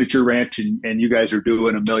you're looking at your ranch and you guys are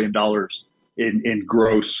doing $1 million in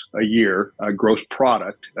gross a year, gross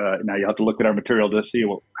product, now you have to look at our material to see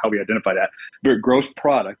how we identify that, but gross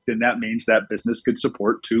product, then that means that business could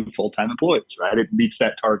support 2 full-time employees, right? It meets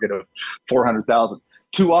that target of 400,000.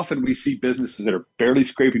 Too often we see businesses that are barely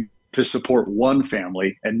scraping to support one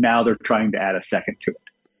family, and now they're trying to add a second to it.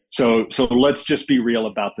 So let's just be real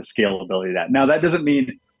about the scalability of that. Now, that doesn't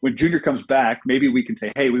mean when Junior comes back, maybe we can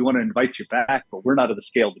say, hey, we want to invite you back, but we're not at the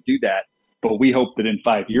scale to do that. But we hope that in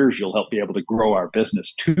 5 years, you'll help be able to grow our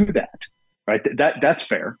business to that, right? That's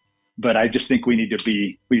fair. But I just think we need to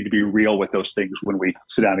be real with those things when we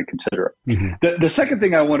sit down and consider it. Mm-hmm. The second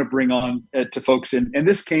thing I want to bring on to folks, and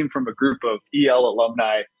this came from a group of EL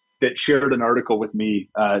alumni that shared an article with me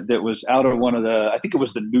that was out of I think it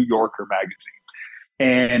was the New Yorker magazine.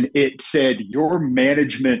 And it said, your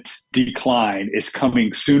management decline is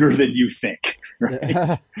coming sooner than you think.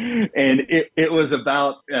 Right? And it was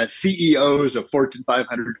about CEOs of Fortune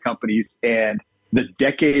 500 companies and the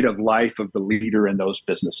decade of life of the leader in those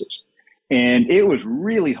businesses. And it was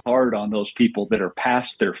really hard on those people that are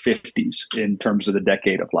past their 50s in terms of the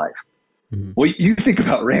decade of life. Mm-hmm. Well, you think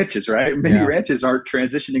about ranches, right? Many ranches aren't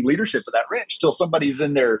transitioning leadership of that ranch till somebody's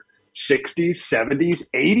in their 60s, 70s,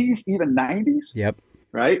 80s, even 90s. Yep.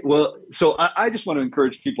 Right. Well, so I just want to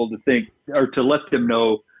encourage people to think, or to let them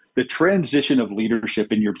know, the transition of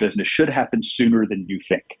leadership in your business should happen sooner than you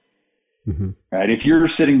think. Mm-hmm. Right. If you're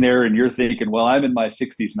sitting there and you're thinking, well, I'm in my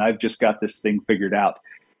 60s and I've just got this thing figured out,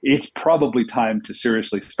 it's probably time to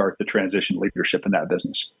seriously start the transition leadership in that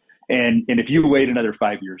business. And if you wait another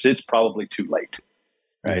 5 years, it's probably too late.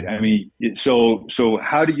 Right. I mean, so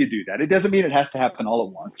how do you do that? It doesn't mean it has to happen all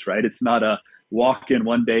at once. Right. It's not a walk in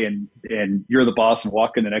one day and you're the boss, and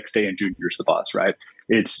walk in the next day and Junior's the boss, right?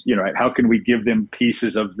 It's, how can we give them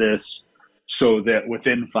pieces of this so that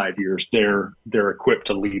within 5 years they're equipped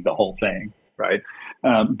to lead the whole thing, right?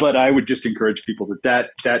 But I would just encourage people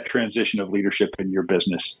that transition of leadership in your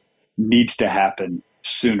business needs to happen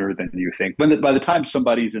sooner than you think. By the time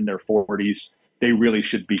somebody's in their 40s, they really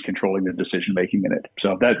should be controlling the decision making in it.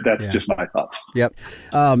 So that's just my thoughts. Yep.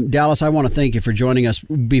 Dallas, I want to thank you for joining us.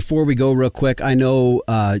 Before we go real quick, I know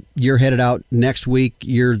you're headed out next week.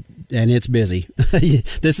 And it's busy.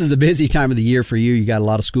 This is the busy time of the year for you. You got a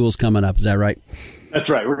lot of schools coming up. Is that right? That's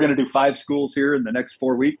right. We're going to do 5 schools here in the next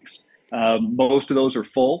 4 weeks. Most of those are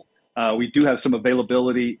full. We do have some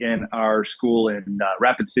availability in our school in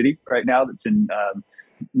Rapid City right now. That's in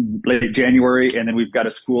late January, and then we've got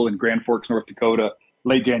a school in Grand Forks, North Dakota,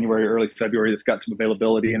 late January, early February, that's got some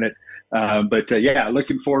availability in it. But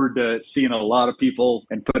looking forward to seeing a lot of people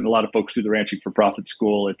and putting a lot of folks through the Ranching for Profit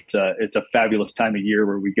School. It's a fabulous time of year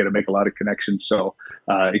where we get to make a lot of connections. So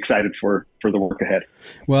excited for the work ahead.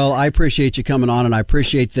 Well, I appreciate you coming on, and I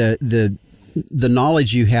appreciate the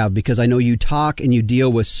knowledge you have, because I know you talk and you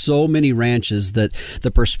deal with so many ranches that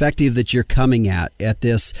the perspective that you're coming at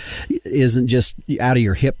this isn't just out of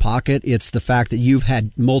your hip pocket. It's the fact that you've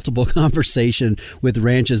had multiple conversation with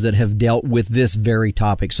ranches that have dealt with this very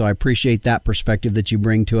topic. So I appreciate that perspective that you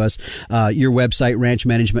bring to us. Your website,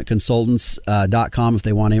 ranchmanagementconsultants.com, if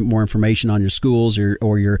they want more information on your schools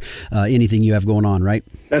or your anything you have going on, right?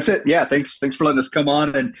 That's it. Yeah. Thanks for letting us come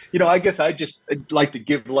on. And, I guess I'd like to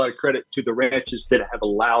give a lot of credit to the ranches that have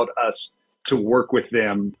allowed us to work with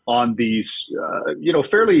them on these,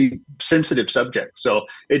 fairly sensitive subjects. So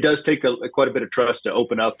it does take quite a bit of trust to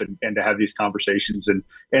open up and to have these conversations. And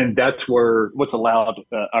that's what's allowed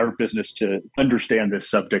our business to understand this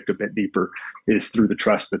subject a bit deeper is through the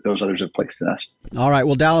trust that those others have placed in us. All right.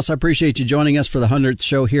 Well, Dallas, I appreciate you joining us for the 100th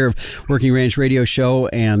show here of Working Ranch Radio Show,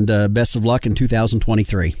 and best of luck in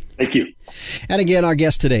 2023. Thank you. And again, our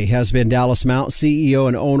guest today has been Dallas Mount, CEO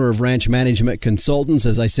and owner of Ranch Management Consultants.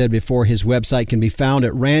 As I said before, his website can be found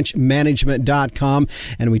at ranchmanagement.com.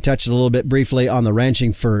 And we touched a little bit briefly on the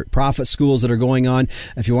Ranching for Profit schools that are going on.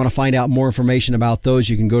 If you want to find out more information about those,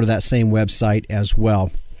 you can go to that same website as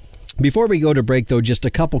well. Before we go to break, though, just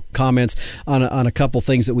a couple comments on a couple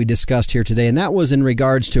things that we discussed here today. And that was in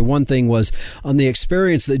regards to one thing was on the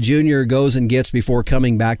experience that Junior goes and gets before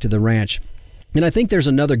coming back to the ranch. And I think there's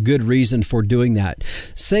another good reason for doing that.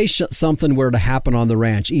 Say something were to happen on the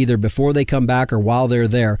ranch, either before they come back or while they're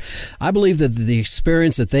there. I believe that the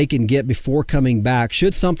experience that they can get before coming back,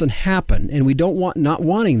 should something happen, and we don't want, not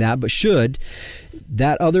wanting that, but should,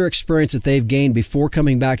 that other experience that they've gained before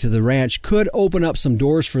coming back to the ranch could open up some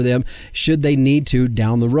doors for them should they need to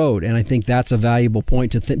down the road. And I think that's a valuable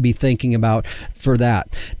point to be thinking about for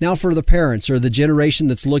that. Now, for the parents or the generation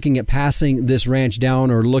that's looking at passing this ranch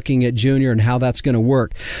down or looking at Junior and how that's going to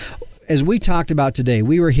work. As we talked about today,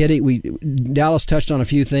 Dallas touched on a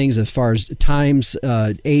few things as far as times,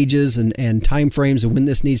 ages, and time frames of when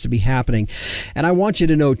this needs to be happening. And I want you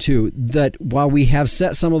to know, too, that while we have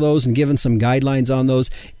set some of those and given some guidelines on those,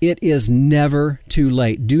 it is never too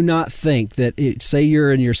late. Do not think that, say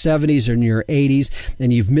you're in your 70s or in your 80s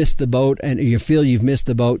and you've missed the boat and you feel you've missed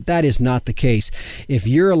the boat. That is not the case. If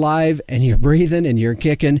you're alive and you're breathing and you're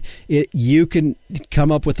kicking, you can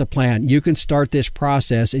come up with a plan. You can start this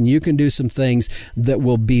process and you can do some things that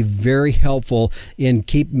will be very helpful in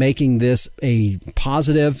keep making this a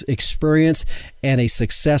positive experience and a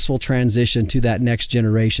successful transition to that next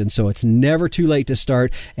generation. So it's never too late to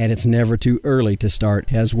start, and it's never too early to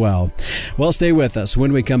start as well. Well, stay with us.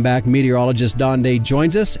 When we come back, meteorologist Don Day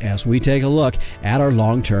joins us as we take a look at our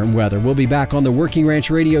long-term weather. We'll be back on the Working Ranch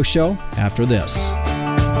Radio Show after this.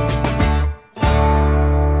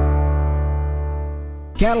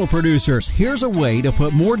 Cattle producers, here's a way to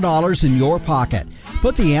put more dollars in your pocket.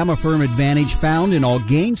 Put the Amafirm advantage found in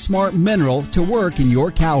Gain Smart Mineral to work in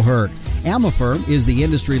your cow herd. Amafirm is the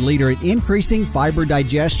industry leader at increasing fiber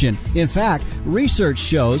digestion. In fact, research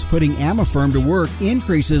shows putting Amafirm to work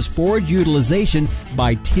increases forage utilization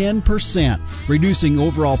by 10%, reducing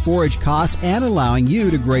overall forage costs and allowing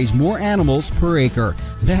you to graze more animals per acre.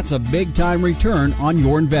 That's a big-time return on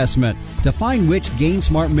your investment. To find which Gain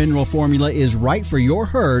Smart Mineral formula is right for your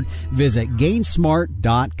herd, visit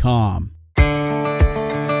gainsmart.com.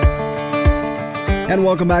 And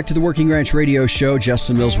welcome back to the Working Ranch Radio Show.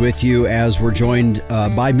 Justin Mills with you as we're joined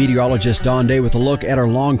by meteorologist Don Day with a look at our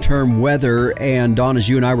long-term weather. And Don, as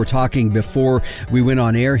you and I were talking before we went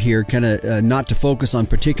on air here, kind of not to focus on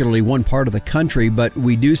particularly one part of the country, but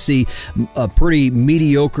we do see a pretty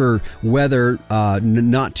mediocre weather,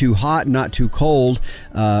 not too hot, not too cold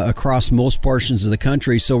across most portions of the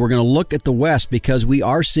country. So we're going to look at the west because we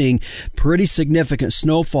are seeing pretty significant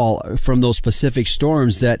snowfall from those Pacific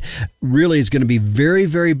storms that really is going to be very,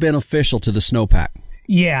 very beneficial to the snowpack.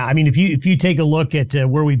 Yeah, I mean, if you take a look at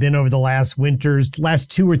where we've been over the last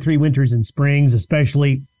 2 or 3 winters and springs,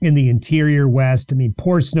 especially in the interior west, I mean,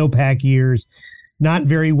 poor snowpack years, not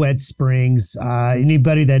very wet springs.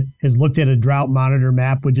 Anybody that has looked at a drought monitor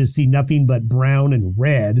map would just see nothing but brown and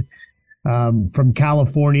red from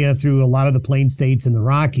California through a lot of the Plain States and the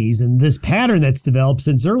Rockies. And this pattern that's developed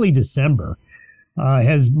since early December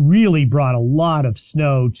has really brought a lot of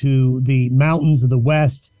snow to the mountains of the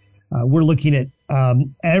west. We're looking at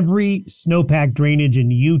every snowpack drainage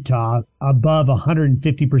in Utah above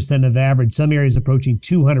 150% of average, some areas approaching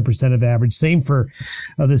 200% of average. Same for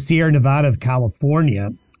the Sierra Nevada of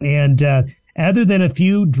California. And other than a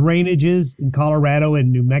few drainages in Colorado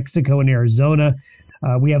and New Mexico and Arizona,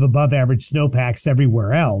 we have above average snowpacks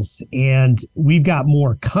everywhere else. And we've got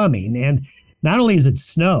more coming. And not only is it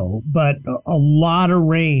snow, but a lot of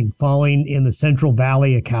rain falling in the Central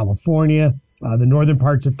Valley of California, the northern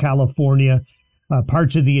parts of California,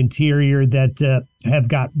 parts of the interior that have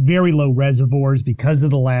got very low reservoirs because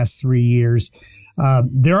of the last 3 years.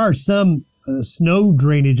 There are some snow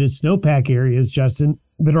drainages, snowpack areas, Justin,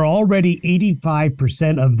 that are already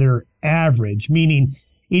 85% of their average, meaning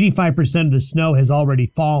 85% of the snow has already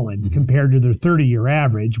fallen compared to their 30-year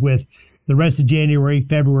average, with the rest of January,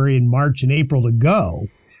 February, and March and April to go.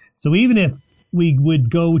 So even if we would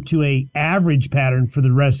go to a average pattern for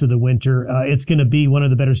the rest of the winter, it's going to be one of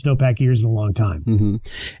the better snowpack years in a long time. Mm-hmm.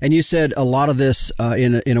 And you said a lot of this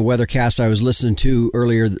in a weathercast I was listening to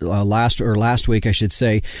earlier last week, I should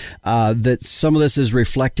say, that some of this is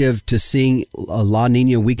reflective to seeing La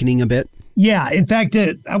Nina weakening a bit. Yeah, in fact,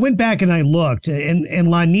 I went back and I looked, and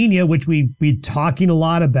La Nina, which we've been talking a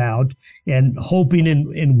lot about and hoping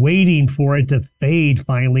and waiting for it to fade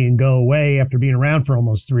finally and go away after being around for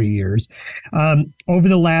almost 3 years. Over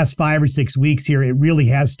the last 5 or 6 weeks here, it really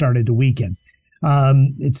has started to weaken.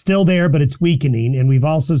 It's still there, but it's weakening. And we've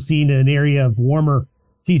also seen an area of warmer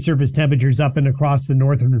sea surface temperatures up and across the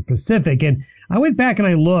northern Pacific. And I went back and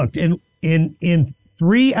I looked, and in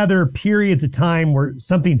 3 other periods of time where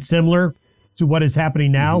something similar to what is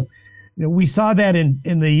happening now. You know, we saw that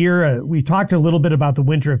in the year, we talked a little bit about the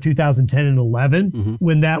winter of 2010 and 11,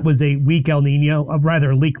 when that was a weak El Nino,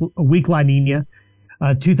 rather a weak La Nina.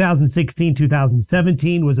 2016,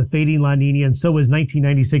 2017 was a fading La Nina, and so was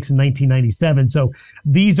 1996 and 1997. So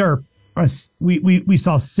these are, we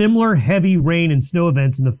saw similar heavy rain and snow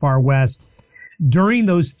events in the far west during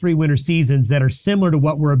those 3 winter seasons that are similar to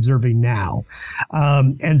what we're observing now.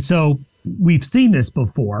 And so we've seen this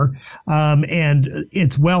before, and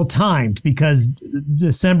it's well timed because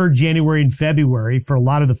December, January, and February for a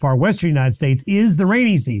lot of the far western United States is the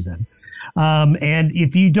rainy season. And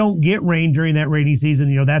if you don't get rain during that rainy season,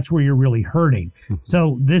 you know, that's where you're really hurting.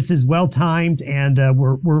 So this is well timed, and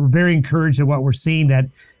we're very encouraged at what we're seeing, that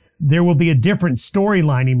there will be a different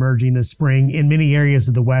storyline emerging this spring in many areas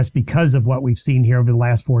of the West because of what we've seen here over the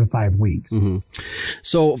last 4 to 5 weeks.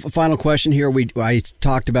 So, final question here. I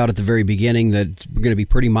talked about at the very beginning that it's going to be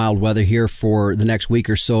pretty mild weather here for the next week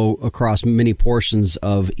or so across many portions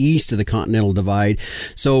of east of the Continental Divide.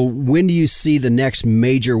 So, when do you see the next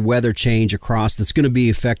major weather change across that's going to be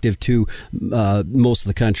effective to most of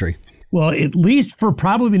the country? Well, at least for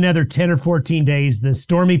probably another 10 or 14 days, the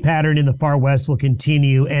stormy pattern in the far west will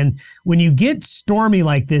continue. And when you get stormy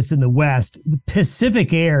like this in the west, the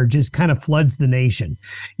Pacific air just kind of floods the nation.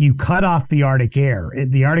 You cut off the Arctic air.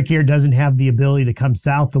 The Arctic air doesn't have the ability to come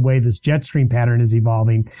south the way this jet stream pattern is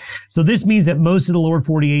evolving. So this means that most of the lower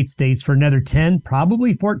 48 states for another 10,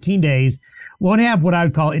 probably 14 days, won't have what I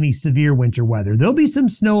would call any severe winter weather. There'll be some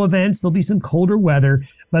snow events. There'll be some colder weather,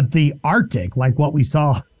 but the Arctic, like what we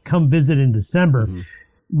saw come visit in December,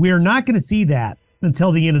 we're not going to see that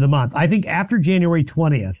until the end of the month. I think after January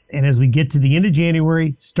 20th, and as we get to the end of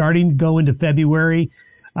January, starting to go into February,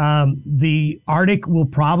 the Arctic will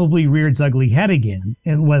probably rear its ugly head again.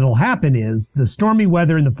 And what will happen is the stormy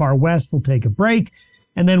weather in the far west will take a break,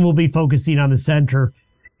 and then we'll be focusing on the center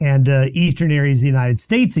and eastern areas of the United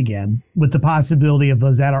States again, with the possibility of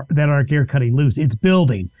that Arctic air cutting loose. It's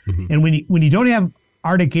building. And when you don't have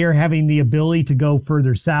Arctic air having the ability to go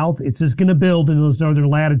further south, it's just going to build in those northern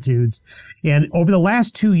latitudes. And over the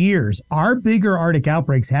last 2 years, our bigger Arctic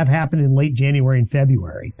outbreaks have happened in late January and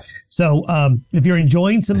February. So if you're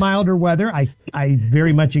enjoying some milder weather, I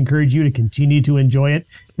very much encourage you to continue to enjoy it,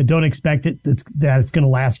 but don't expect that it's going to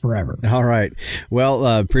last forever. All right. Well,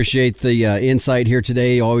 appreciate the insight here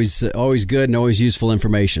today. Always good and always useful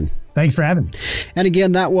information. Thanks for having me. And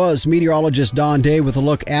again, that was meteorologist Don Day with a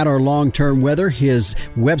look at our long-term weather. His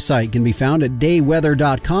website can be found at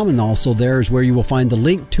dayweather.com, and also there is where you will find the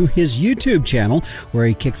link to his YouTube channel, where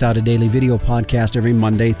he kicks out a daily video podcast every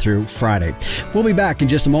Monday through Friday. We'll be back in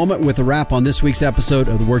just a moment with a wrap on this week's episode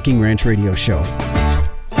of the Working Ranch Radio Show.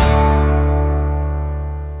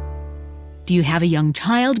 Do you have a young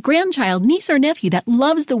child, grandchild, niece, or nephew that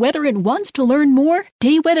loves the weather and wants to learn more?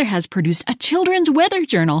 Day Weather has produced a children's weather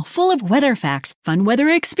journal full of weather facts, fun weather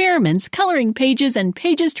experiments, coloring pages, and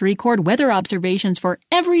pages to record weather observations for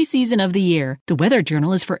every season of the year. The weather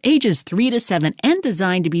journal is for ages 3 to 7 and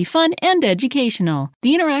designed to be fun and educational.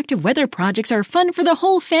 The interactive weather projects are fun for the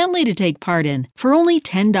whole family to take part in. For only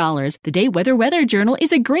 $10, the Day Weather Journal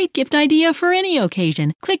is a great gift idea for any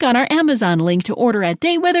occasion. Click on our Amazon link to order at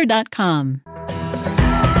dayweather.com.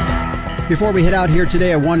 Before we head out here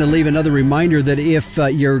today, I want to leave another reminder that if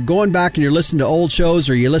you're going back and you're listening to old shows,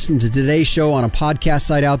 or you listen to today's show on a podcast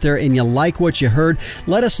site out there and you like what you heard,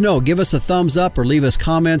 let us know. Give us a thumbs up or leave us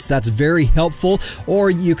comments. That's very helpful. Or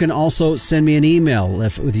you can also send me an email.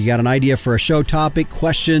 If you got an idea for a show topic,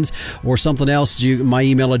 questions, or something else, my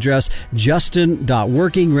email address,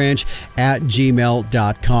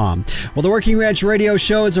 justin.workingranch@gmail.com. Well, the Working Ranch Radio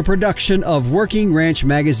Show is a production of Working Ranch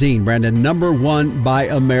Magazine, branded #1 by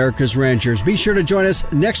America's Ranchers. Be sure to join us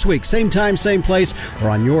next week, same time, same place,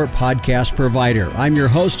 or on your podcast provider. I'm your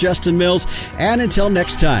host, Justin Mills, and until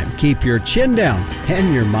next time, keep your chin down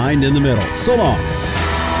and your mind in the middle. So long.